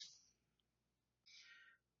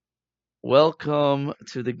Welcome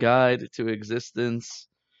to the Guide to Existence,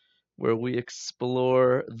 where we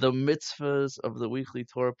explore the mitzvahs of the weekly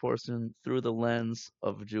Torah portion through the lens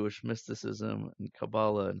of Jewish mysticism and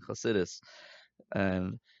Kabbalah and Hasidus.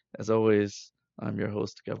 And as always, I'm your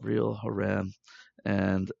host, Gabriel Haran,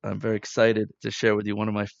 and I'm very excited to share with you one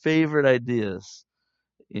of my favorite ideas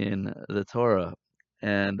in the Torah,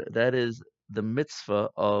 and that is the mitzvah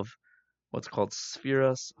of what's called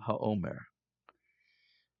Sefiras HaOmer,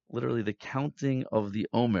 literally the counting of the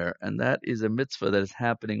Omer, and that is a mitzvah that is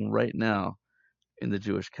happening right now in the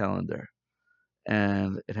Jewish calendar.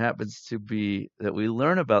 And it happens to be that we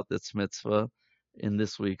learn about this mitzvah in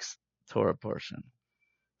this week's Torah portion.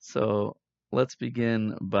 So let's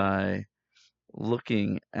begin by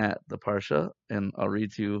looking at the parsha, and I'll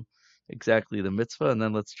read to you exactly the mitzvah, and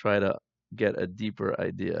then let's try to get a deeper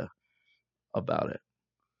idea about it.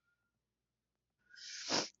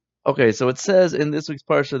 Okay, so it says in this week's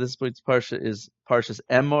parsha is Parshas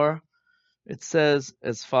Emor. It says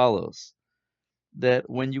as follows, that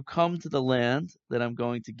when you come to the land that I'm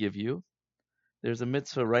going to give you, there's a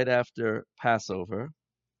mitzvah right after Passover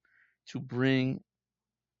to bring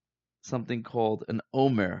something called an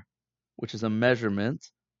Omer, which is a measurement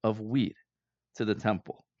of wheat, to the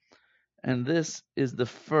temple. And this is the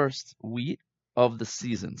first wheat of the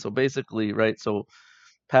season. So basically, right, so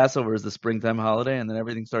Passover is the springtime holiday, and then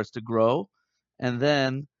everything starts to grow. And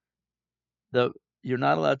then the you're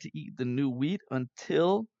not allowed to eat the new wheat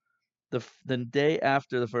until the day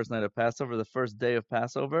after the first night of Passover, the first day of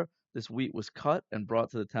Passover. This wheat was cut and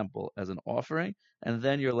brought to the temple as an offering, and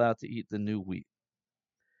then you're allowed to eat the new wheat.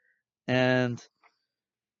 And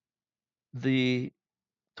the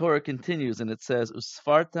Torah continues, and it says,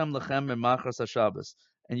 "Usfartam lechem memachras haShabbos,"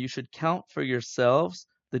 and you should count for yourselves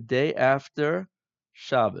the day after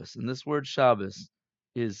Shabbos. And this word Shabbos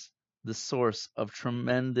is the source of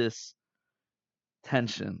tremendous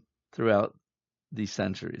tension throughout these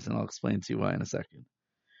centuries, and I'll explain to you why in a second.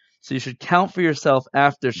 So you should count for yourself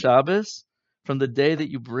after Shabbos, from the day that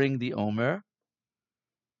you bring the Omer,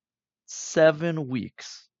 7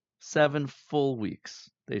 weeks, 7 full weeks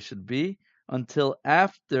they should be, until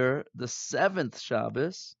after the 7th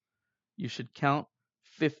Shabbos. You should count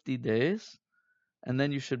 50 days, and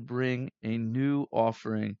then you should bring a new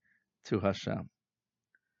offering to Hashem.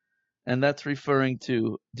 And that's referring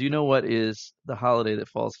to, do you know what is the holiday that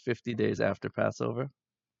falls 50 days after Passover?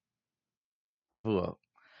 Shavuot.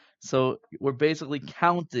 So we're basically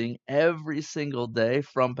counting every single day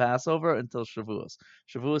from Passover until Shavuos.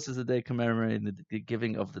 Shavuos is the day commemorating the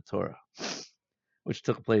giving of the Torah, which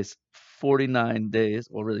took place 49 days,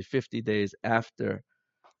 or really 50 days after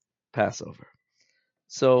Passover.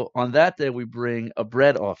 So on that day, we bring a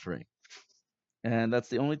bread offering. And that's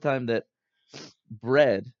the only time that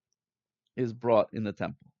bread is brought in the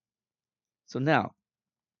temple. So now,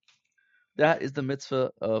 that is the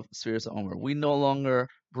mitzvah of Sefiras HaOmer. We no longer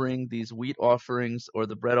bring these wheat offerings or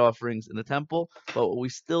the bread offerings in the temple, but what we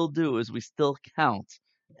still do is we still count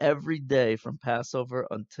every day from Passover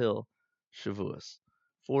until Shavuos.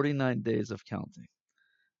 49 days of counting.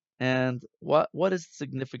 And what is the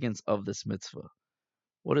significance of this mitzvah?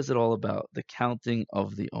 What is it all about? The counting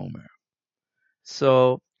of the Omer.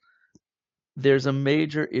 So there's a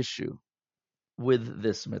major issue with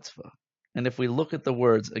this mitzvah. And if we look at the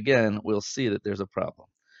words again, we'll see that there's a problem.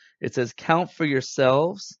 It says, count for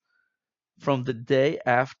yourselves from the day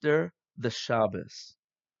after the Shabbos,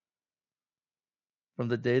 from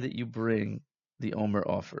the day that you bring the Omer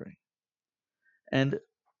offering. And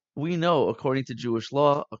we know, according to Jewish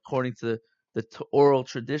law, according to the oral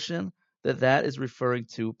tradition, that that is referring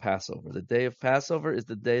to Passover. The day of Passover is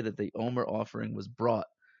the day that the Omer offering was brought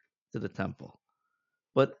to the temple.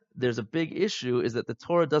 But there's a big issue, is that the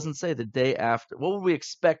Torah doesn't say the day after. What would we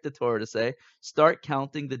expect the Torah to say? Start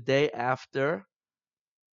counting the day after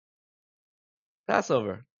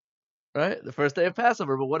Passover, right? The first day of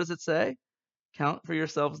Passover. But what does it say? Count for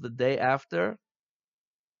yourselves the day after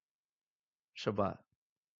Shabbat,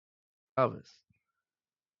 Shabbos.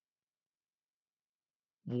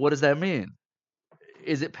 What does that mean?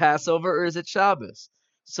 Is it Passover or is it Shabbos?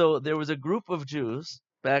 So there was a group of Jews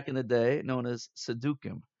back in the day known as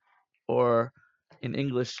Saddukim, or in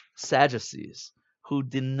English, Sadducees, who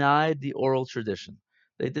denied the oral tradition.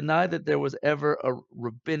 They denied that there was ever a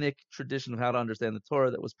rabbinic tradition of how to understand the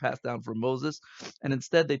Torah that was passed down from Moses, and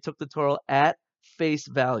instead they took the Torah at face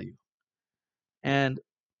value. And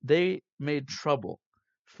they made trouble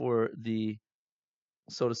for the,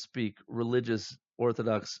 so to speak, religious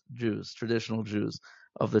Orthodox Jews, traditional Jews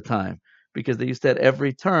of the time, because they used to at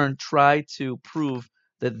every turn try to prove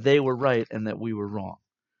that they were right and that we were wrong.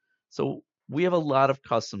 So We have a lot of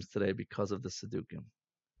customs today because of the Sadukim.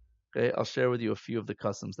 Okay, I'll share with you a few of the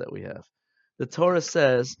customs that we have. The Torah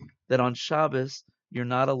says that on Shabbos you're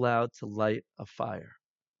not allowed to light a fire.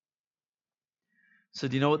 So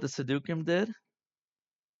do you know what the Sadukim did?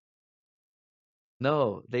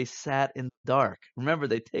 No, they sat in the dark. Remember,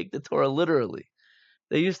 they take the Torah literally.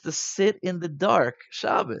 They used to sit in the dark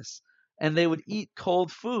Shabbos, and they would eat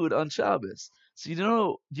cold food on Shabbos. So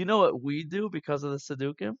do you know what we do because of the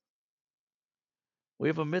Sadukim? We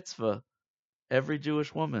have a mitzvah every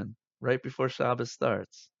Jewish woman right before Shabbos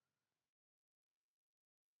starts.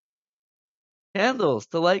 Candles,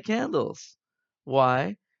 to light candles.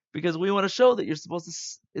 Why? Because we want to show that you're supposed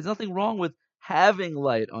to. There's nothing wrong with having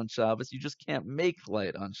light on Shabbos. You just can't make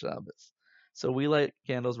light on Shabbos. So we light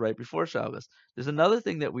candles right before Shabbos. There's another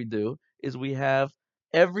thing that we do is we have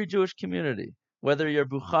every Jewish community, whether you're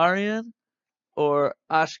Bukharian or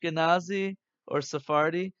Ashkenazi or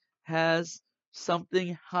Sephardi, has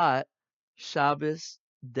something hot Shabbos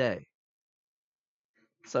day,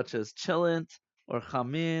 such as chillent or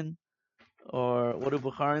chamin, or what do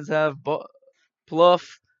Bukharians have?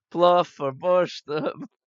 Pluff, pluff, or borscht.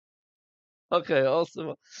 Okay,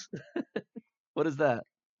 also, what is that?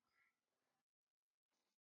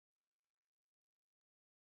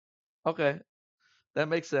 Okay, that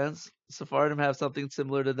makes sense. Sephardim have something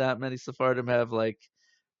similar to that. Many Sephardim have like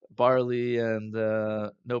barley and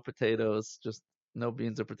no potatoes, just no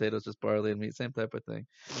beans or potatoes, just barley and meat, same type of thing.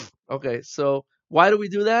 Okay, so why do we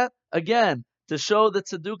do that? Again, to show the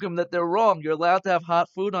tzaddukim that they're wrong. You're allowed to have hot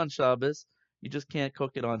food on Shabbos. You just can't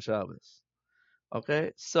cook it on Shabbos.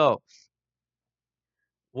 Okay, so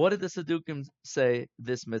what did the tzaddukim say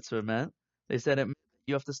this mitzvah meant? They said it meant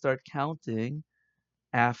you have to start counting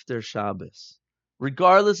after Shabbos,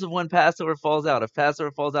 regardless of when Passover falls out. If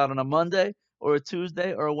Passover falls out on a Monday or a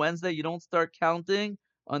Tuesday or a Wednesday, you don't start counting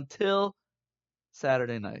until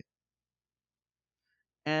Saturday night.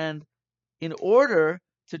 And in order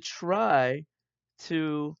to try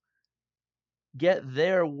to get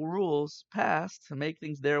their rules passed, to make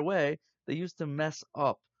things their way, they used to mess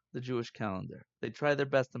up the Jewish calendar. They try their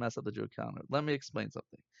best to mess up the Jewish calendar. Let me explain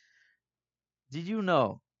something. Did you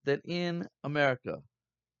know that in America,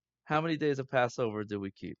 how many days of Passover do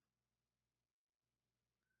we keep?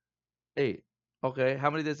 8. Okay, how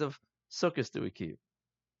many days of Sukkot do we keep?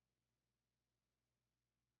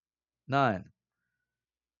 9.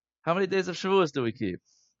 How many days of Shavuos do we keep?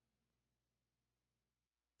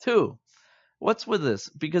 2. What's with this?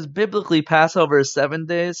 Because biblically, Passover is 7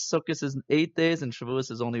 days, Sukkot is 8 days, and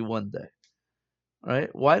Shavuos is only 1 day. Right?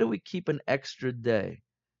 Why do we keep an extra day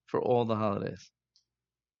for all the holidays?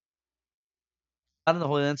 Not in the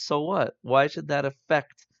Holy Land, so what? Why should that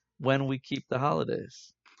affect when we keep the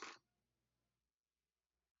holidays?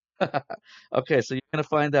 Okay, so you're gonna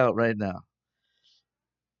find out right now.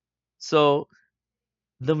 So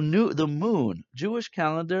the moon, Jewish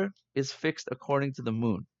calendar is fixed according to the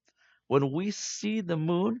moon. When we see the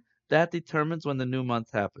moon, that determines when the new month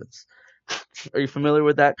happens. Are you familiar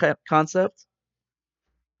with that concept?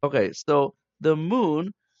 Okay, so the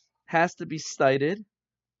moon has to be sighted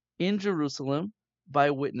in Jerusalem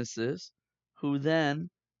by witnesses who then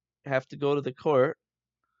have to go to the court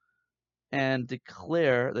and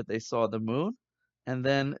declare that they saw the moon, and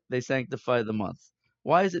then they sanctify the month.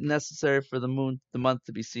 Why is it necessary for the month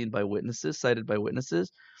to be seen by witnesses, cited by witnesses?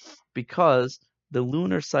 Because the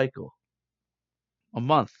lunar cycle, a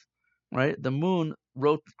month, right? The moon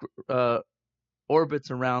orbits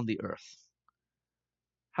around the Earth.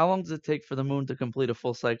 How long does it take for the moon to complete a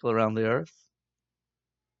full cycle around the Earth?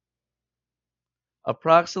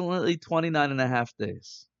 Approximately 29 and a half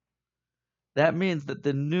days. That means that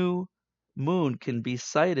the new moon can be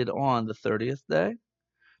sighted on the 30th day,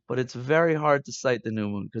 but it's very hard to sight the new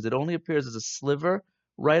moon because it only appears as a sliver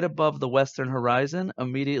right above the western horizon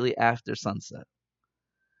immediately after sunset.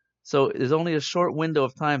 So there's only a short window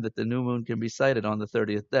of time that the new moon can be sighted on the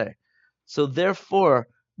 30th day. So therefore,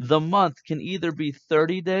 the month can either be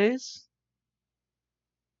 30 days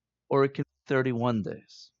or it can be 31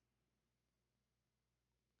 days,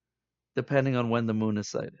 depending on when the moon is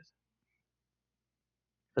sighted.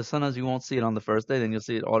 Because sometimes you won't see it on the first day, then you'll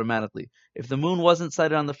see it automatically. If the moon wasn't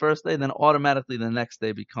sighted on the first day, then automatically the next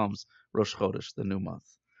day becomes Rosh Chodesh, the new month.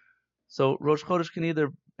 So Rosh Chodesh can either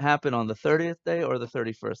happen on the 30th day or the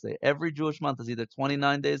 31st day. Every Jewish month is either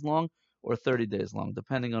 29 days long or 30 days long,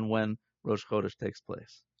 depending on when Rosh Chodesh takes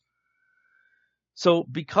place. So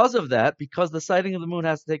because of that, because the sighting of the moon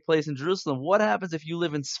has to take place in Jerusalem, what happens if you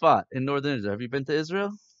live in Sfat in northern Israel? Have you been to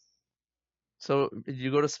Israel? So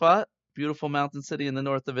you go to Sfat, beautiful mountain city in the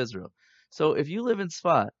north of Israel. So if you live in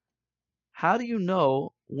Sfat, how do you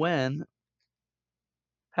know when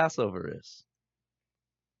Passover is,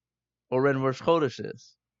 or when Rosh Chodesh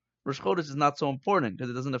is. Rosh Chodesh is not so important because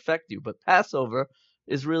it doesn't affect you, but Passover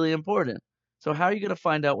is really important. So how are you going to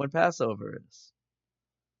find out when Passover is?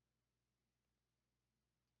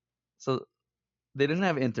 So they didn't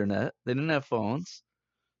have internet, they didn't have phones.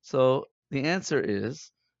 So the answer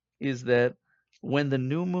is that when the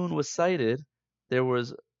new moon was sighted, there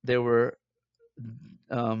were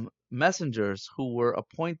messengers who were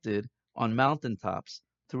appointed on mountaintops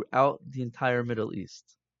throughout the entire Middle East.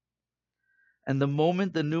 And the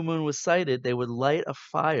moment the new moon was sighted, they would light a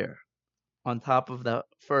fire on top of the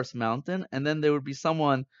first mountain, and then there would be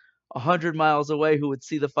someone 100 miles away who would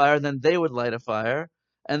see the fire, and then they would light a fire,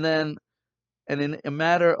 and in a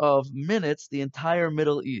matter of minutes, the entire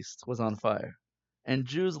Middle East was on fire. And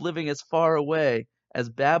Jews living as far away as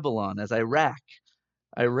Babylon, as Iraq,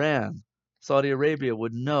 Iran, Saudi Arabia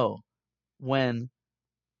would know when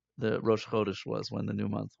the Rosh Chodesh was, when the new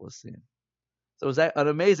month was seen. So it was an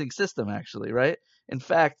amazing system, actually, right? In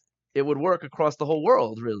fact, it would work across the whole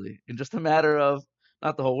world, really, in just a matter of,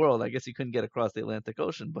 not the whole world. I guess you couldn't get across the Atlantic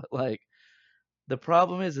Ocean, but like the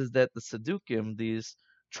problem is that the Sadukim, these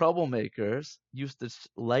troublemakers, used to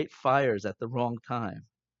light fires at the wrong time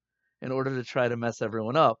in order to try to mess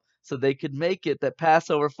everyone up, so they could make it that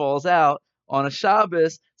Passover falls out on a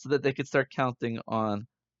Shabbos, so that they could start counting on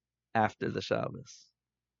after the Shabbos.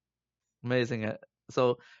 Amazing.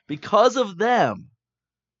 So because of them,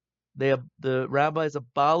 the rabbis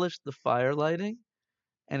abolished the fire lighting,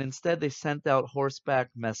 and instead they sent out horseback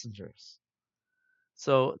messengers.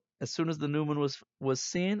 So as soon as the new moon was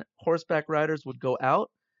seen, horseback riders would go out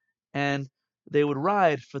and they would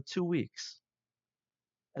ride for 2 weeks.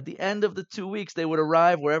 At the end of the 2 weeks, they would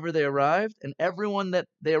arrive wherever they arrived, and everyone that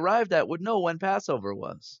they arrived at would know when Passover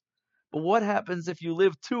was. But what happens if you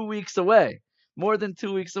live 2 weeks away? More than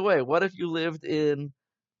 2 weeks away? What if you lived in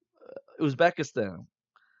Uzbekistan?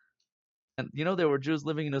 And there were Jews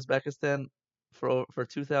living in Uzbekistan for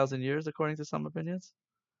 2,000 years, according to some opinions.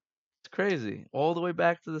 It's crazy, all the way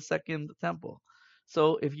back to the Second Temple.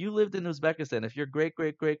 So if you lived in Uzbekistan, if your great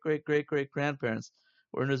great great great great great grandparents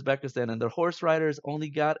were in Uzbekistan and their horse riders only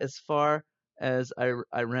got as far as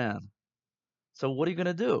Iran, so what are you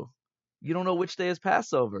gonna do? You don't know which day is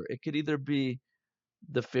Passover. It could either be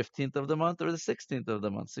the 15th of the month or the 16th of the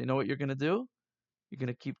month. So you know what you're gonna do? You're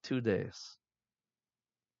gonna keep 2 days.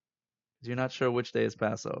 You're not sure which day is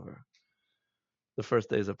Passover. The first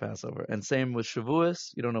days of Passover. And same with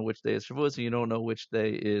Shavuos. You don't know which day is Shavuos, and you don't know which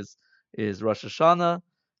day is Rosh Hashanah,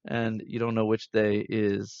 and you don't know which day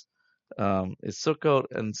is Sukkot,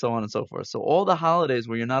 and so on and so forth. So all the holidays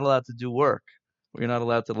where you're not allowed to do work, where you're not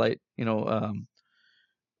allowed to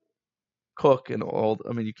cook and all.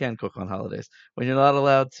 I mean, you can cook on holidays. When you're not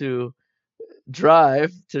allowed to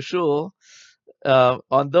drive to shul,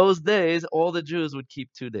 on those days, all the Jews would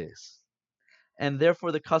keep 2 days. And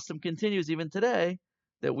therefore the custom continues even today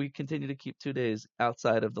that we continue to keep 2 days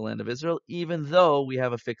outside of the land of Israel, even though we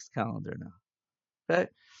have a fixed calendar now. Okay,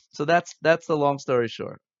 so that's the long story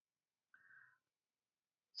short.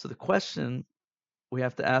 So the question we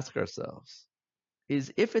have to ask ourselves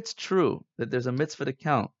is, if it's true that there's a mitzvah to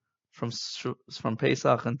count from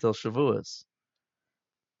Pesach until Shavuos,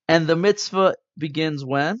 and the mitzvah begins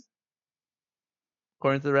when,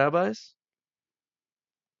 according to the rabbis,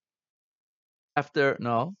 after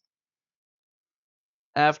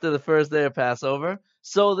the first day of Passover.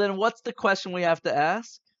 So then what's the question we have to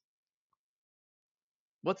ask?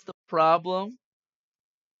 What's the problem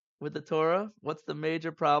with the Torah? What's the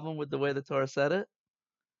major problem with the way the Torah said it?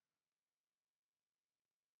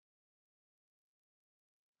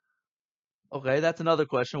 Okay, that's another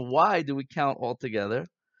question. Why do we count all together?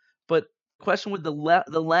 But question with the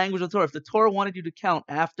language of the Torah. If the Torah wanted you to count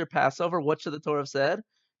after Passover, what should the Torah have said?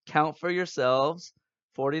 Count for yourselves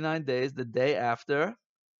 49 days the day after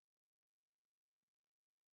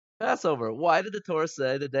Passover. Why did the Torah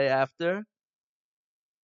say the day after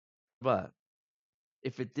Shabbat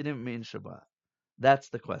if it didn't mean Shabbat? That's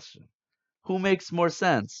the question. Who makes more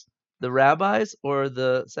sense, the rabbis or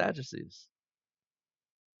the Sadducees?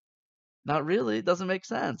 Not really. It doesn't make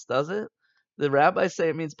sense, does it? The rabbis say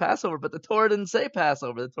it means Passover, but the Torah didn't say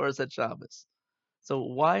Passover. The Torah said Shabbos. So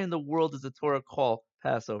why in the world does the Torah call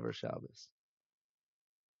Passover Shabbos?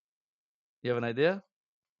 You have an idea?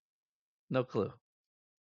 No clue.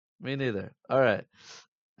 Me neither. All right.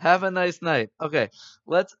 Have a nice night. Okay.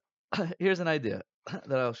 Let's here's an idea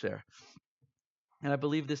that I'll share. And I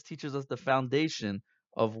believe this teaches us the foundation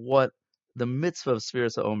of what the mitzvah of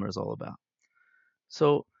Sefiras HaOmer is all about.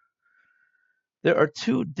 So there are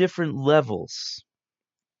two different levels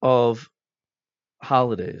of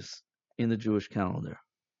holidays in the Jewish calendar.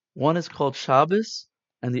 One is called Shabbos,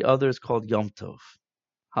 and the other is called Yom Tov,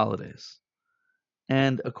 holidays.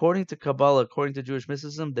 And according to Kabbalah, according to Jewish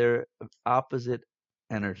mysticism, they're opposite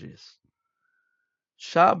energies.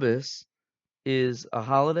 Shabbos is a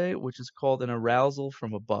holiday which is called an arousal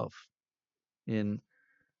from above. In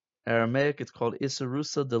Aramaic, it's called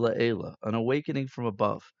Isarusa de La'ela, an awakening from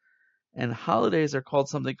above. And holidays are called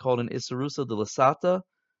something called an Isarusa de Lasata,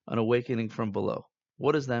 an awakening from below.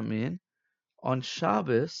 What does that mean? On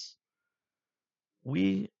Shabbos,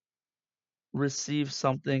 we receive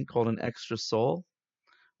something called an extra soul.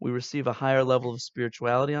 We receive a higher level of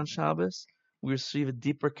spirituality on Shabbos. We receive a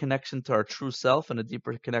deeper connection to our true self and a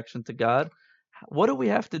deeper connection to God. What do we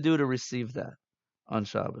have to do to receive that on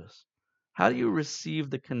Shabbos? How do you receive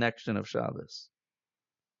the connection of Shabbos?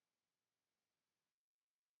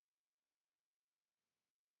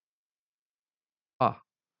 Ah,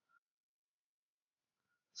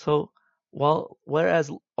 so whereas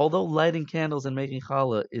although lighting candles and making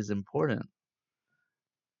challah is important,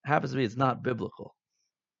 happens to be it's not biblical.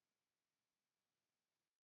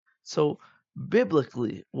 So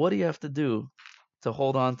biblically, what do you have to do to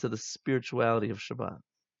hold on to the spirituality of Shabbat?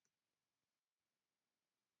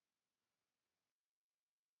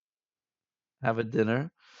 Have a dinner.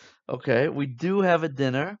 Okay, we do have a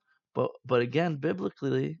dinner, but again,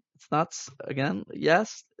 biblically, it's not again.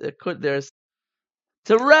 Yes, it could. There's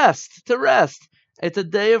to rest. To rest. It's a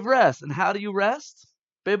day of rest. And how do you rest?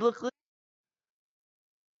 Biblically,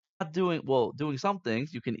 not doing well. Doing some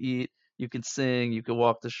things. You can eat. You can sing. You can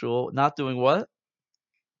walk to shul. Not doing what?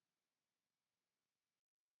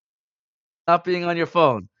 Not being on your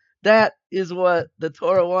phone. That is what the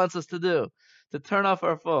Torah wants us to do. To turn off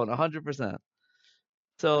our phone, 100%.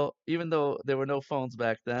 So even though there were no phones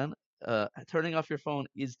back then, turning off your phone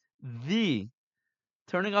is the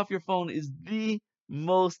turning off your phone is the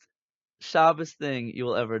most Shabbos thing you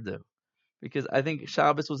will ever do. Because I think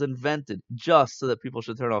Shabbos was invented just so that people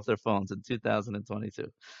should turn off their phones in 2022.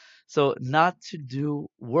 So not to do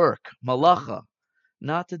work, malacha,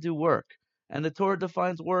 not to do work. And the Torah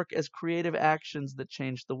defines work as creative actions that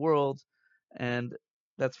change the world, and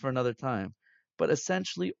that's for another time. But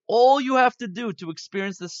essentially, all you have to do to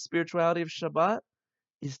experience this spirituality of Shabbat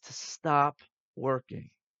is to stop working.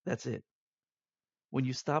 That's it. When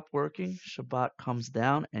you stop working, Shabbat comes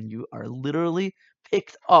down and you are literally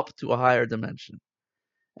picked up to a higher dimension.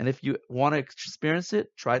 And if you want to experience it,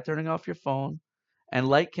 try turning off your phone and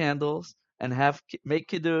light candles and make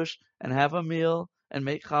kiddush and have a meal and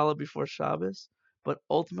make challah before Shabbos. But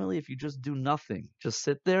ultimately, if you just do nothing, just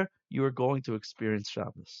sit there, you are going to experience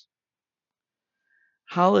Shabbos.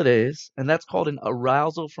 Holidays, and that's called an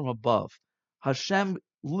arousal from above. Hashem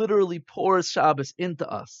literally pours Shabbos into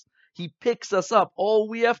us. He picks us up. All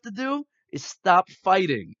we have to do is stop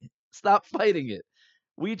fighting. Stop fighting it.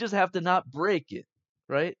 We just have to not break it,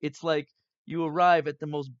 right? It's like you arrive at the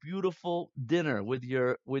most beautiful dinner with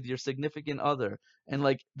your significant other, and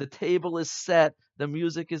like the table is set, the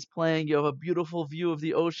music is playing, you have a beautiful view of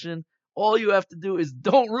the ocean. All you have to do is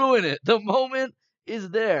don't ruin it. The moment is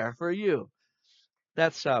there for you.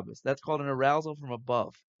 That's Shabbos. That's called an arousal from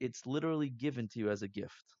above. It's literally given to you as a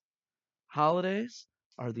gift. Holidays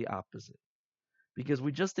are the opposite because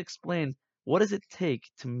we just explained what does it take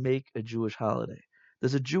to make a Jewish holiday?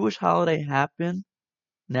 Does a Jewish holiday happen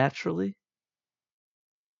naturally?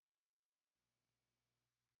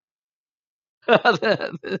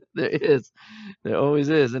 There is. There always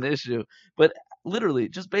is an issue. But literally,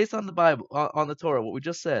 just based on the Bible, on the Torah, what we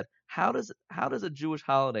just said, how does a Jewish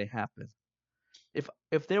holiday happen?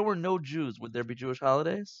 If there were no Jews, would there be Jewish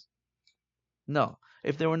holidays? No.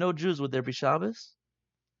 If there were no Jews, would there be Shabbos?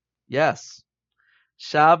 Yes.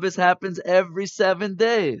 Shabbos happens every 7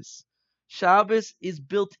 days. Shabbos is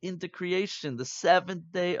built into creation, the seventh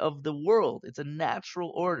day of the world. It's a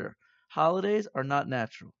natural order. Holidays are not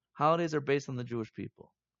natural. Holidays are based on the Jewish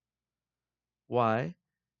people. Why?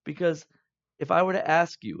 Because if I were to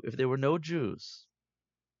ask you, if there were no Jews,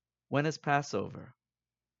 when is Passover?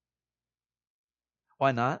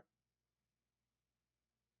 Why not?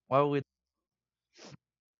 Why would we?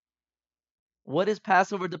 What is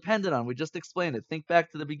Passover dependent on? We just explained it. Think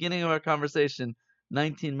back to the beginning of our conversation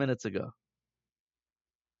 19 minutes ago.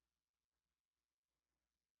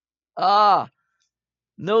 Ah,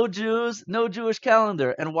 no Jews, no Jewish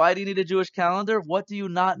calendar. And why do you need a Jewish calendar? What do you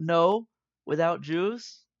not know without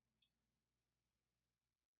Jews?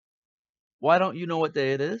 Why don't you know what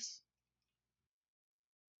day it is?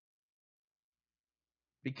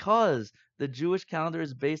 Because the Jewish calendar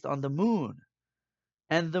is based on the moon.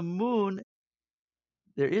 And the moon,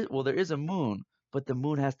 there is a moon, but the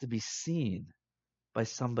moon has to be seen by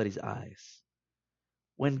somebody's eyes.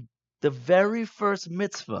 when the very first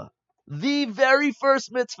mitzvah given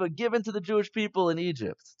to the Jewish people in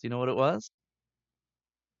Egypt, do you know what it was?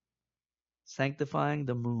 Sanctifying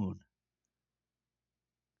the moon,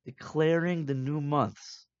 declaring the new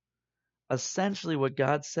months. Essentially, what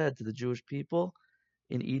God said to the Jewish people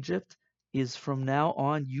in Egypt is, from now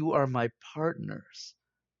on, you are my partners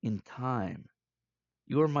in time.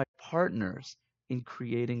 You are my partners in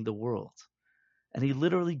creating the world. And he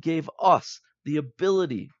literally gave us the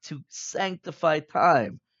ability to sanctify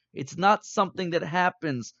time. It's not something that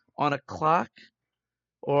happens on a clock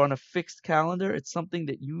or on a fixed calendar. It's something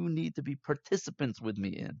that you need to be participants with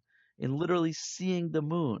me in literally seeing the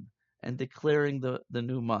moon and declaring the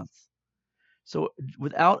new month. So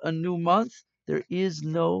without a new month, there is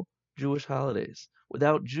no Jewish holidays.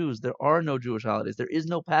 Without Jews, there are no Jewish holidays. There is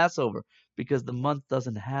no Passover because the month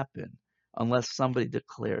doesn't happen unless somebody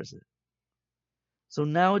declares it. So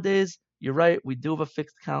nowadays, you're right, we do have a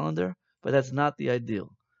fixed calendar, but that's not the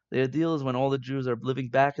ideal. The ideal is when all the Jews are living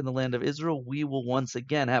back in the land of Israel, we will once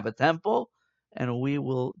again have a temple and we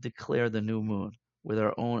will declare the new moon with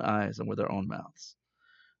our own eyes and with our own mouths.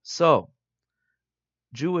 So,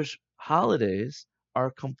 Jewish holidays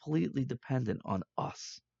are completely dependent on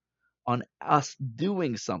us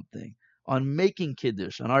doing something, on making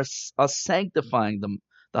Kiddush, on us sanctifying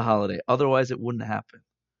the holiday. Otherwise, it wouldn't happen.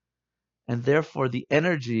 And therefore, the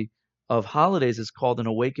energy of holidays is called an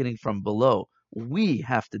awakening from below. We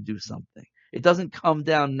have to do something. It doesn't come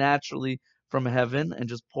down naturally from heaven and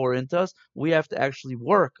just pour into us. We have to actually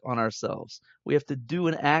work on ourselves. We have to do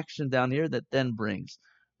an action down here that then brings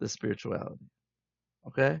the spirituality.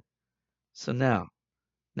 Okay? So now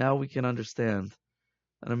we can understand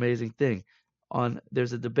an amazing thing.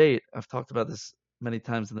 There's a debate, I've talked about this many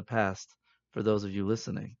times in the past for those of you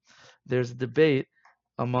listening. There's a debate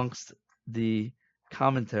amongst the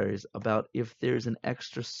commentaries about if there's an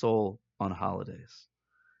extra soul on holidays.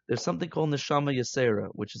 There's something called Neshama Yasera,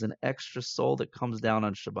 which is an extra soul that comes down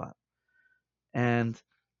on Shabbat. And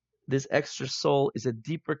this extra soul is a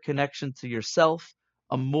deeper connection to yourself,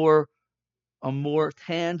 a more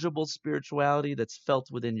tangible spirituality that's felt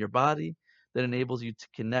within your body, that enables you to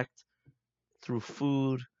connect through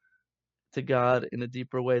food to God in a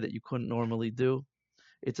deeper way that you couldn't normally do.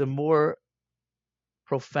 It's a more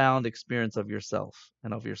profound experience of yourself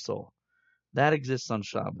and of your soul. That exists on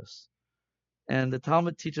Shabbos. And the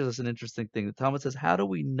Talmud teaches us an interesting thing. The Talmud says, how do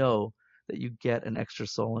we know that you get an extra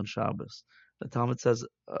soul on Shabbos? The Talmud says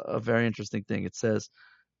a very interesting thing. It says,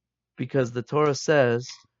 because the Torah says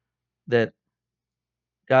that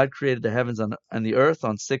God created the heavens and the earth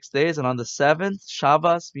on 6 days, and on the seventh,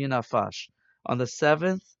 Shabbos v'nafash. On the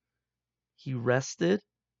seventh, he rested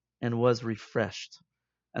and was refreshed.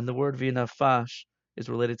 And the word v'nafash is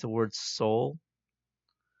related to the word soul.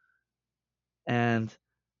 And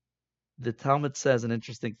the Talmud says an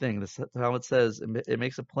interesting thing. The Talmud says, it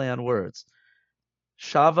makes a play on words.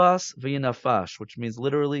 Shabbos v'nafash, which means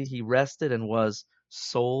literally he rested and was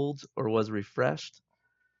souled or was refreshed,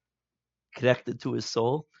 connected to his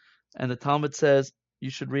soul. And the Talmud says you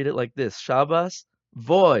should read it like this: Shabbos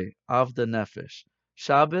voy avda nefesh.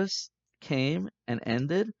 Shabbos came and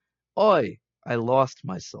ended. Oi, I lost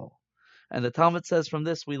my soul. And the Talmud says from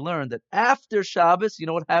this we learn that after Shabbos, you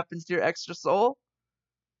know what happens to your extra soul?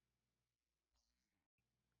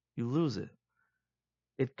 You lose it.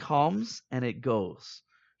 It comes and it goes.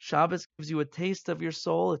 Shabbos gives you a taste of your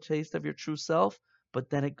soul, a taste of your true self, but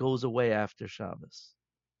then it goes away after Shabbos.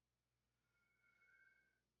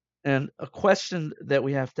 And a question that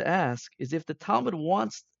we have to ask is, if the Talmud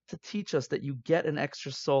wants to teach us that you get an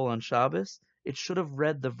extra soul on Shabbos, it should have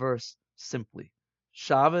read the verse simply.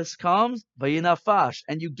 Shabbos comes, vayinafash,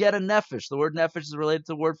 and you get a nefesh. The word nefesh is related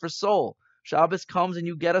to the word for soul. Shabbos comes and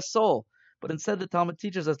you get a soul. But instead, the Talmud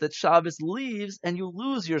teaches us that Shabbos leaves and you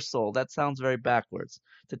lose your soul. That sounds very backwards.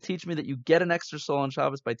 To teach me that you get an extra soul on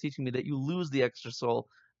Shabbos by teaching me that you lose the extra soul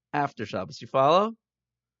after Shabbos. You follow?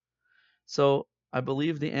 So I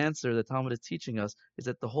believe the answer the Talmud is teaching us is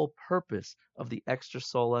that the whole purpose of the extra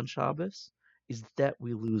soul on Shabbos is that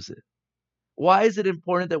we lose it. Why is it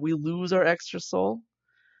important that we lose our extra soul?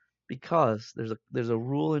 Because there's a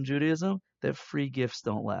rule in Judaism that free gifts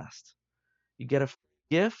don't last. You get a free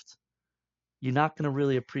gift, you're not going to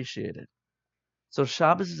really appreciate it. So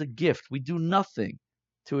Shabbos is a gift. We do nothing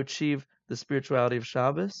to achieve the spirituality of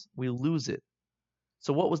Shabbos. We lose it.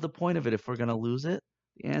 So what was the point of it if we're going to lose it?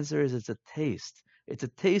 The answer is it's a taste. It's a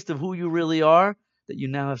taste of who you really are, that you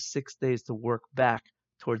now have 6 days to work back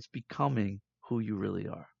towards becoming who you really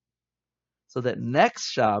are. So that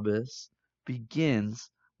next Shabbos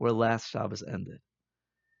begins where last Shabbos ended.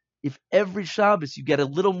 If every Shabbos you get a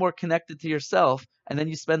little more connected to yourself, and then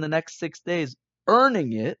you spend the next 6 days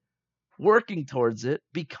earning it, working towards it,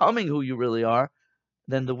 becoming who you really are,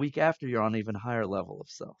 then the week after you're on an even higher level of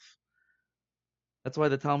self. That's why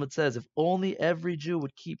the Talmud says, if only every Jew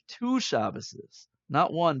would keep 2 Shabboses,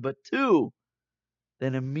 not 1, but 2,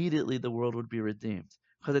 then immediately the world would be redeemed.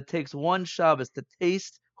 Because it takes 1 Shabbos to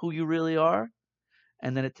taste who you really are,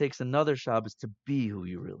 and then it takes another Shabbos to be who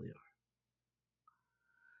you really are.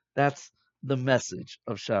 That's the message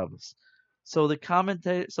of Shabbos. So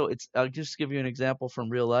I'll just give you an example from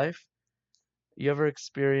real life. You ever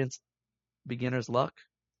experience beginner's luck?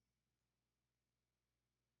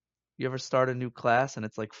 You ever start a new class and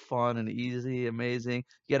it's like fun and easy, amazing?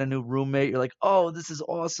 You get a new roommate, you're like, oh, this is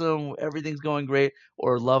awesome, everything's going great.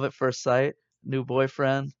 Or love at first sight, new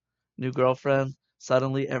boyfriend, new girlfriend,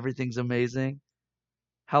 suddenly everything's amazing.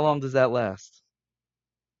 How long does that last?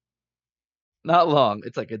 Not long.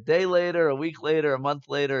 It's like a day later, a week later, a month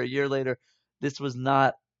later, a year later. This was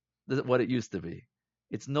not what it used to be.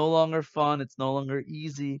 It's no longer fun. It's no longer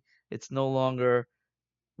easy. It's no longer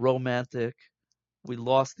romantic. We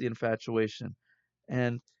lost the infatuation.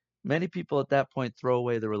 And many people at that point throw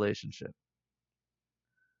away the relationship.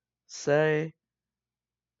 Say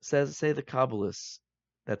the Kabbalists,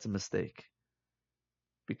 that's a mistake.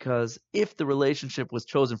 Because if the relationship was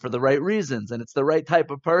chosen for the right reasons and it's the right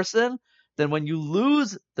type of person, then when you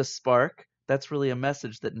lose the spark, that's really a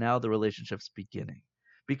message that now the relationship's beginning.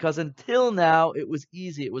 Because until now, it was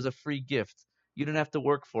easy. It was a free gift. You didn't have to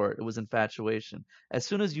work for it. It was infatuation. As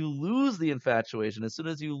soon as you lose the infatuation, as soon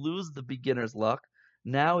as you lose the beginner's luck,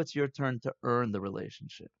 now it's your turn to earn the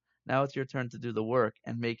relationship. Now it's your turn to do the work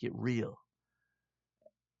and make it real.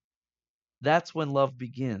 That's when love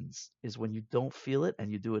begins, is when you don't feel it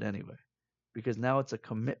and you do it anyway. Because now it's a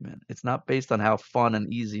commitment. It's not based on how fun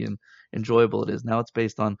and easy and enjoyable it is. Now it's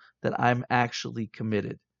based on that I'm actually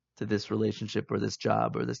committed to this relationship or this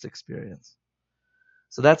job or this experience.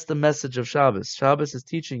 So that's the message of Shabbos. Shabbos is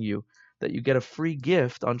teaching you that you get a free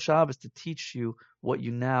gift on Shabbos to teach you what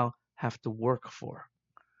you now have to work for.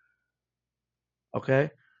 Okay?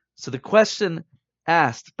 So the question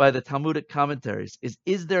asked by the Talmudic commentaries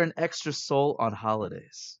is there an extra soul on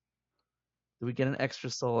holidays? Do we get an extra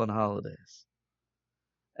soul on holidays?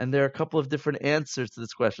 And there are a couple of different answers to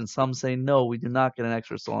this question. Some say no, we do not get an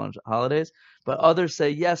extra soul on holidays, but others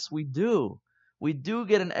say yes, we do. We do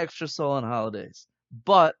get an extra soul on holidays,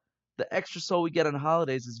 but the extra soul we get on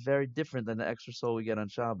holidays is very different than the extra soul we get on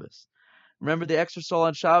Shabbos. Remember, the extra soul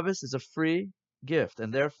on Shabbos is a free gift,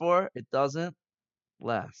 and therefore it doesn't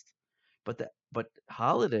last. But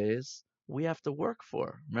holidays we have to work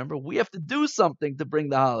for. Remember, we have to do something to bring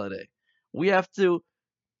the holiday. We have to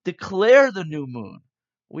declare the new moon.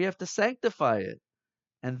 We have to sanctify it.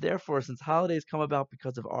 And therefore, since holidays come about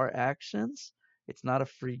because of our actions, it's not a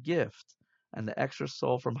free gift. And the extra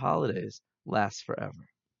soul from holidays lasts forever.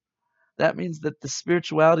 That means that the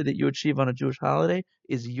spirituality that you achieve on a Jewish holiday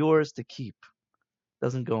is yours to keep. It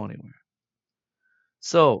doesn't go anywhere.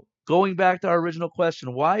 So, going back to our original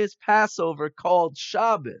question, why is Passover called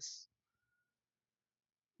Shabbos?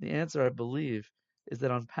 The answer, I believe, is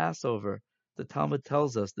that on Passover, the Talmud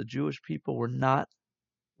tells us the Jewish people were not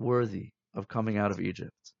worthy of coming out of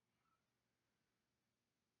Egypt.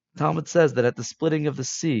 Talmud says that at the splitting of the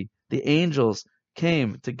sea, the angels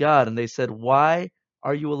came to God and they said, why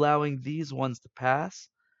are you allowing these ones to pass,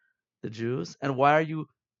 the Jews, and why are you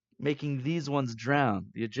making these ones drown,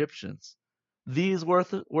 the Egyptians? These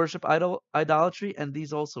worship idolatry, and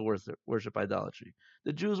these also worship idolatry.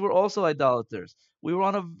 The Jews were also idolaters. We were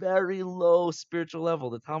on a very low spiritual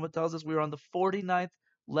level. The Talmud tells us we were on the 49th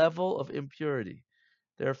level of impurity.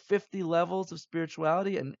 There are 50 levels of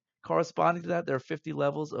spirituality, and corresponding to that, there are 50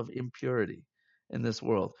 levels of impurity in this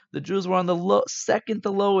world. The Jews were on the second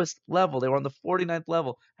to lowest level. They were on the 49th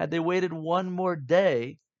level. Had they waited one more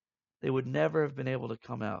day, they would never have been able to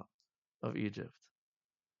come out of Egypt.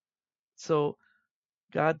 So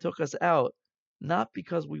God took us out not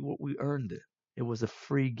because we earned it. It was a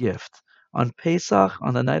free gift. On Pesach,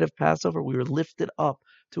 on the night of Passover, we were lifted up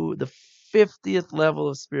to the 50th level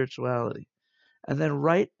of spirituality. And then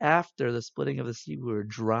right after the splitting of the sea, we were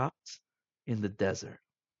dropped in the desert.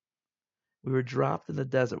 We were dropped in the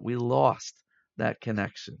desert. We lost that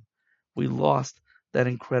connection. We lost that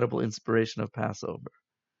incredible inspiration of Passover.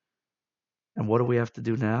 And what do we have to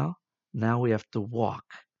do now? Now we have to walk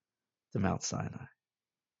to Mount Sinai.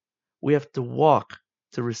 We have to walk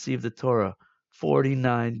to receive the Torah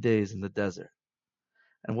 49 days in the desert.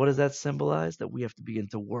 And what does that symbolize? That we have to begin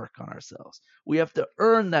to work on ourselves. We have to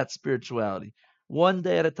earn that spirituality one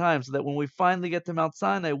day at a time so that when we finally get to Mount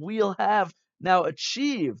Sinai, we'll have now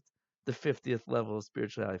achieved the 50th level of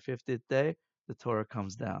spirituality. 50th day, the Torah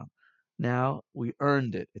comes down. Now we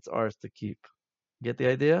earned it. It's ours to keep. Get the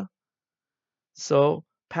idea? So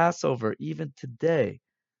Passover, even today,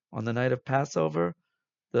 on the night of Passover,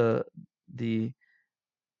 the the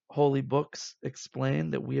holy books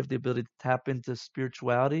explain that we have the ability to tap into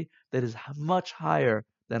spirituality that is much higher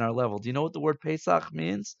than our level. Do you know what the word Pesach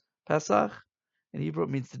means? Pesach? In Hebrew, it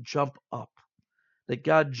means to jump up. That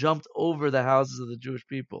God jumped over the houses of the Jewish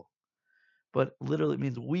people. But literally it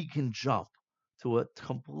means we can jump to a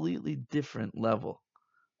completely different level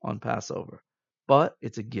on Passover. But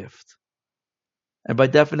it's a gift. And by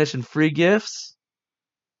definition, free gifts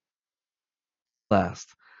last.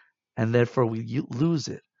 And therefore we lose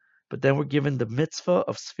it. But then we're given the mitzvah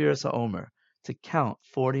of Sefiras HaOmer to count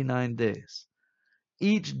 49 days.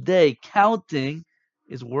 Each day counting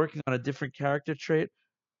is working on a different character trait.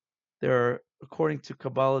 There are, according to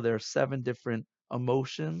Kabbalah, there are 7 different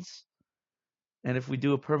emotions. And if we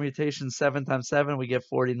do a permutation 7 times 7, we get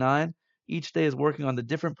 49. Each day is working on the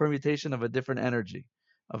different permutation of a different energy,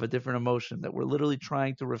 of a different emotion, that we're literally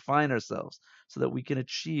trying to refine ourselves so that we can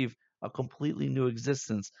achieve a completely new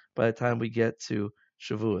existence by the time we get to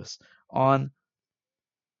Shavuos. On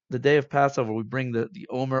the day of Passover, we bring the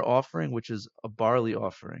Omer offering, which is a barley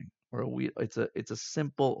offering, or a wheat. It's a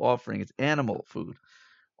simple offering. It's animal food.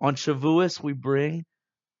 On Shavuos, we bring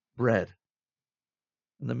bread.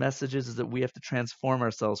 And the message is that we have to transform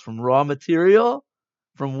ourselves from raw material,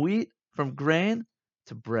 from wheat, from grain,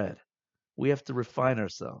 to bread. We have to refine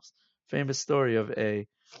ourselves. Famous story of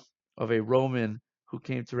a Roman who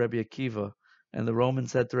came to Rabbi Akiva, and the Roman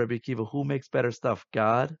said to Rabbi Akiva, "Who makes better stuff,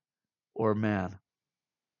 God or man?"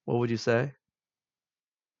 What would you say?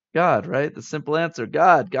 God, right? The simple answer,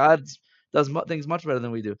 God. God does things much better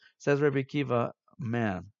than we do. Says Rabbi Akiva,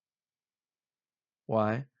 man.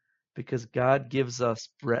 Why? Because God gives us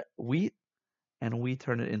wheat, and we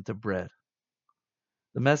turn it into bread.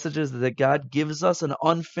 The message is that God gives us an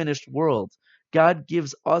unfinished world. God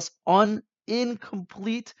gives us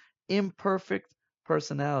incomplete, imperfect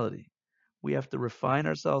personality. We have to refine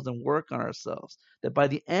ourselves and work on ourselves. That by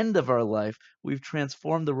the end of our life, we've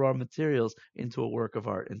transformed the raw materials into a work of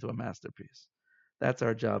art, into a masterpiece. That's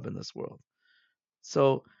our job in this world.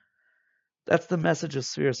 So that's the message of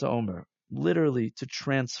Sefiras HaOmer. Literally, to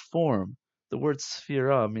transform. The word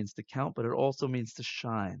Sefira means to count, but it also means to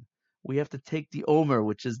shine. We have to take the Omer,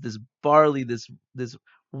 which is this barley, this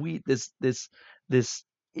wheat,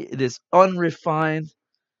 this unrefined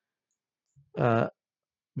uh,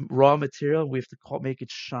 raw material. We have to make it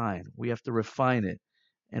shine. We have to refine it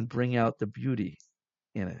and bring out the beauty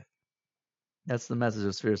in it. That's the message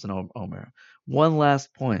of Sefiras and Omer. One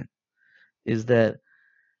last point is that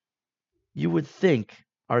you would think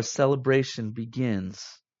our celebration begins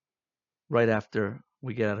right after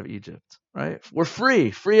we get out of Egypt, right? We're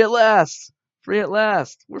free, free at last, free at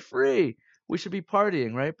last. We're free. We should be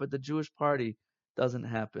partying, right? But the Jewish party doesn't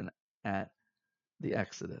happen at the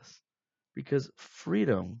Exodus because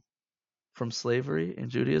freedom from slavery in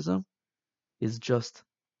Judaism is just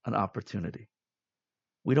an opportunity.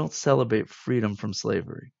 We don't celebrate freedom from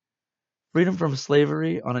slavery. Freedom from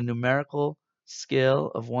slavery on a numerical scale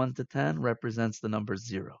of 1 to 10 represents the number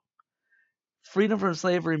 0. Freedom from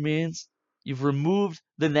slavery means you've removed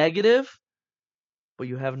the negative, but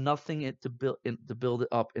you have nothing to build it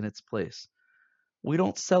up in its place. We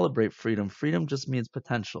don't celebrate freedom. Freedom just means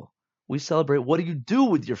potential. We celebrate what do you do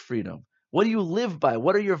with your freedom? What do you live by?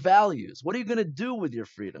 What are your values? What are you going to do with your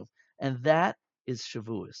freedom? And that is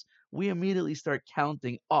Shavuos. We immediately start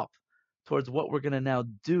counting up towards what we're going to now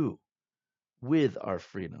do with our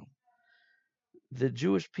freedom. The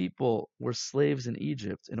Jewish people were slaves in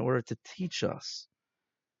Egypt in order to teach us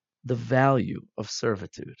the value of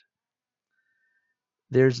servitude.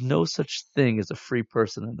 There's no such thing as a free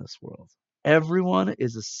person in this world. Everyone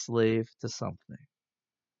is a slave to something.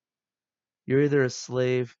 You're either a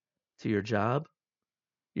slave to your job,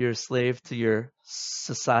 you're a slave to your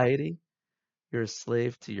society, you're a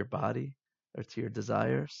slave to your body or to your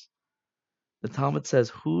desires. The Talmud says,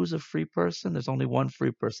 who's a free person? There's only one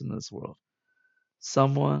free person in this world.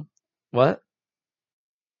 Someone, what?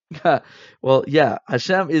 Well, yeah,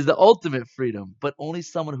 Hashem is the ultimate freedom, but only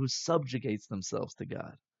someone who subjugates themselves to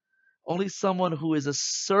God. Only someone who is a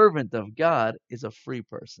servant of God is a free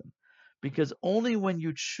person. Because only when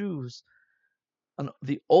you choose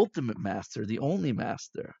the ultimate master, the only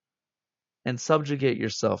master, and subjugate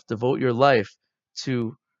yourself, devote your life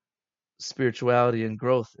to spirituality and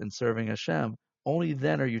growth and serving Hashem, only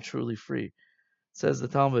then are you truly free. Says the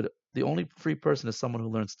Talmud, the only free person is someone who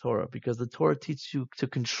learns Torah, because the Torah teaches you to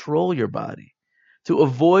control your body, to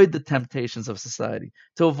avoid the temptations of society,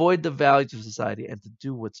 to avoid the values of society, and to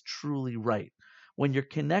do what's truly right. When you're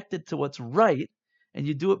connected to what's right and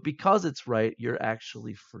you do it because it's right, you're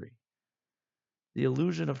actually free. The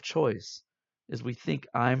illusion of choice is we think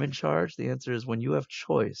I'm in charge. The answer is when you have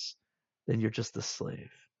choice, then you're just a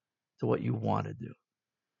slave to what you want to do.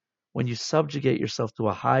 When you subjugate yourself to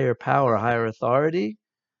a higher power, a higher authority,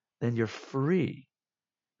 then you're free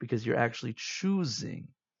because you're actually choosing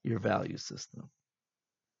your value system.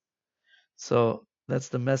 So that's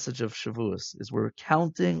the message of Shavuos, is we're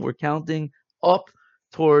counting up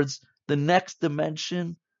towards the next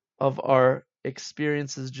dimension of our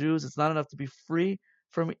experience as Jews. It's not enough to be free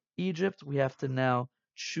from Egypt. We have to now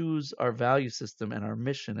choose our value system and our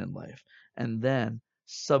mission in life, and then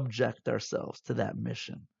subject ourselves to that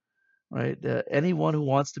mission, right? Anyone who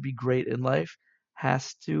wants to be great in life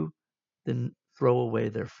has to then throw away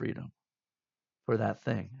their freedom for that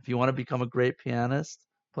thing. If you want to become a great pianist,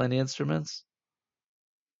 play the instruments,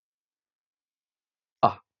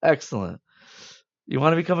 ah, excellent. You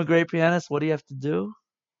want to become a great pianist? What do you have to do?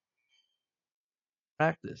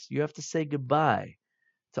 Practice. You have to say goodbye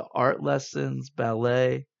to art lessons,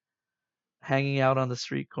 ballet, hanging out on the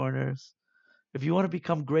street corners. If you want to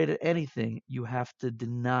become great at anything, you have to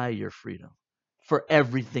deny your freedom for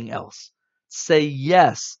everything else. Say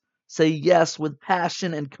yes. Say yes with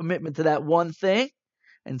passion and commitment to that one thing,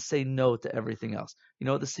 and say no to everything else. You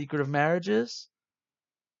know what the secret of marriage is?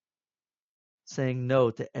 Saying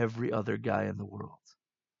no to every other guy in the world.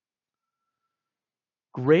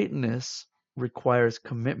 Greatness requires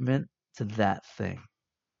commitment to that thing.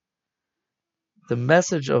 The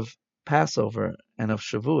message of Passover and of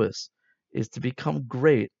Shavuos is to become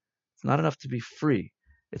great. It's not enough to be free.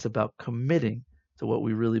 It's about committing to what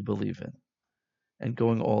we really believe in and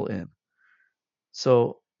going all in.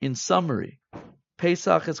 So, in summary,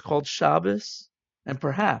 Pesach is called Shabbos, and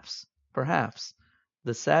perhaps,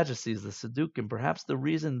 the Sadducees, the Saddukim, perhaps the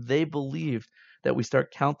reason they believed that we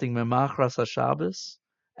start counting Memachras HaShabbos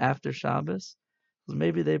after Shabbos was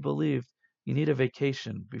maybe they believed you need a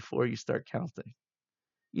vacation before you start counting.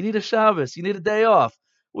 You need a Shabbos. You need a day off.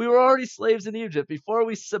 We were already slaves in Egypt. Before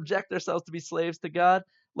we subject ourselves to be slaves to God,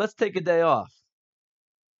 let's take a day off.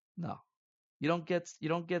 No, you don't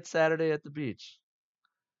get Saturday at the beach.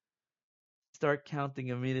 Start counting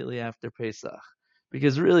immediately after Pesach,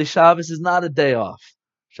 because really Shabbos is not a day off.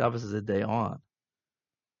 Shabbos is a day on.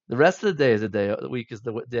 The rest of the day is a day. The week is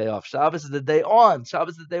the day off. Shabbos is the day on.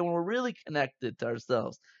 Shabbos is the day when we're really connected to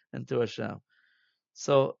ourselves and to Hashem.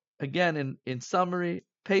 So again, in summary,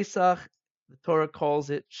 Pesach, the Torah calls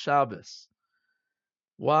it Shabbos.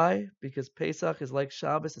 Why? Because Pesach is like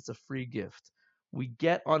Shabbos, it's a free gift. We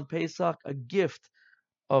get on Pesach a gift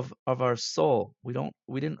of our soul. We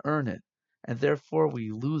didn't earn it. And therefore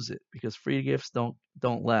we lose it because free gifts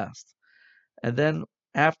don't last. And then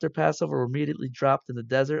after Passover, we're immediately dropped in the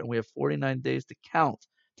desert, and we have 49 days to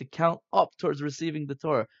count up towards receiving the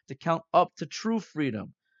Torah, to count up to true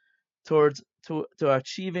freedom, towards to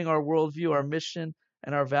achieving our worldview, our mission,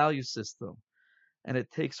 and our value system. And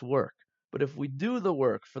it takes work. But if we do the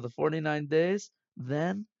work for the 49 days,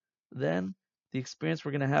 then the experience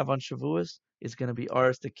we're going to have on Shavuos is going to be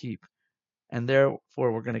ours to keep. And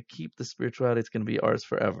therefore, we're going to keep the spirituality. It's going to be ours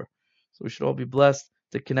forever. So we should all be blessed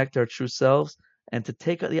to connect our true selves and to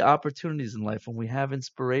take the opportunities in life when we have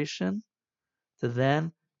inspiration to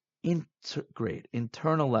then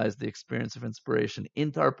internalize the experience of inspiration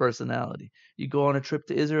into our personality. You go on a trip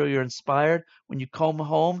to Israel, you're inspired. When you come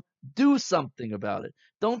home, do something about it.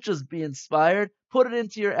 Don't just be inspired, put it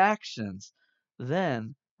into your actions.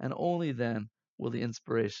 Then, and only then, will the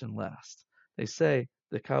inspiration last. They say,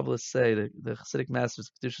 the Kabbalists say, the Hasidic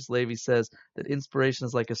masters, Kedushas Levi says, that inspiration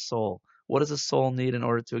is like a soul. What does a soul need in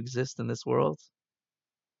order to exist in this world?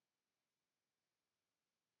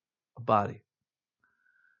 A body.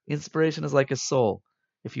 Inspiration is like a soul.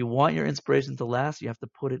 If you want your inspiration to last, you have to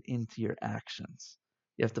put it into your actions.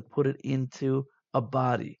 You have to put it into a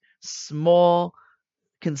body. Small,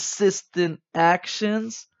 consistent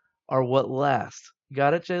actions are what last.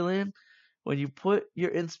 Got it, Jaylene? When you put your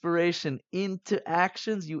inspiration into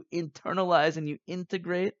actions, you internalize and you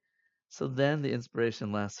integrate. So then the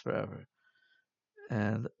inspiration lasts forever.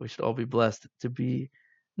 And we should all be blessed to be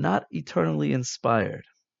not eternally inspired,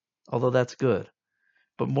 although that's good.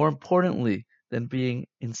 But more importantly than being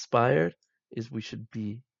inspired is we should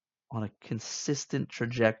be on a consistent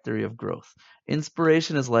trajectory of growth.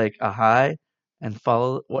 Inspiration is like a high, and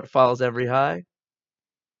what follows every high?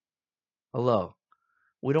 A low.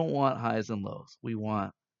 We don't want highs and lows. We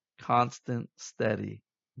want constant, steady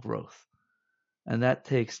growth. And that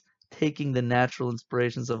takes taking the natural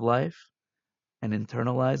inspirations of life and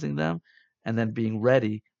internalizing them, and then being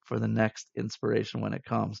ready for the next inspiration when it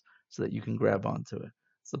comes so that you can grab onto it.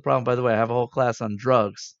 It's the problem, by the way. I have a whole class on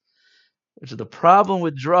drugs, which is the problem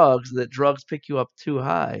with drugs, that drugs pick you up too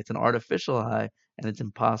high. It's an artificial high, and it's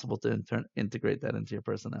impossible to integrate that into your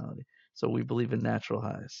personality. So we believe in natural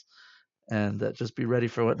highs, and just be ready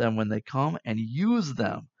for them when they come and use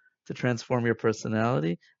them to transform your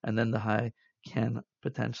personality, and then the high can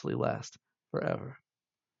potentially last forever.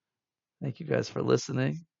 Thank you guys for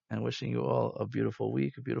listening, and wishing you all a beautiful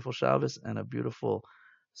week, a beautiful Shabbos, and a beautiful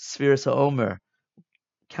Sefiras HaOmer,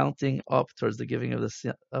 counting up towards the giving of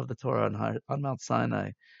the Torah on Mount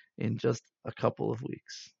Sinai in just a couple of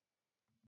weeks.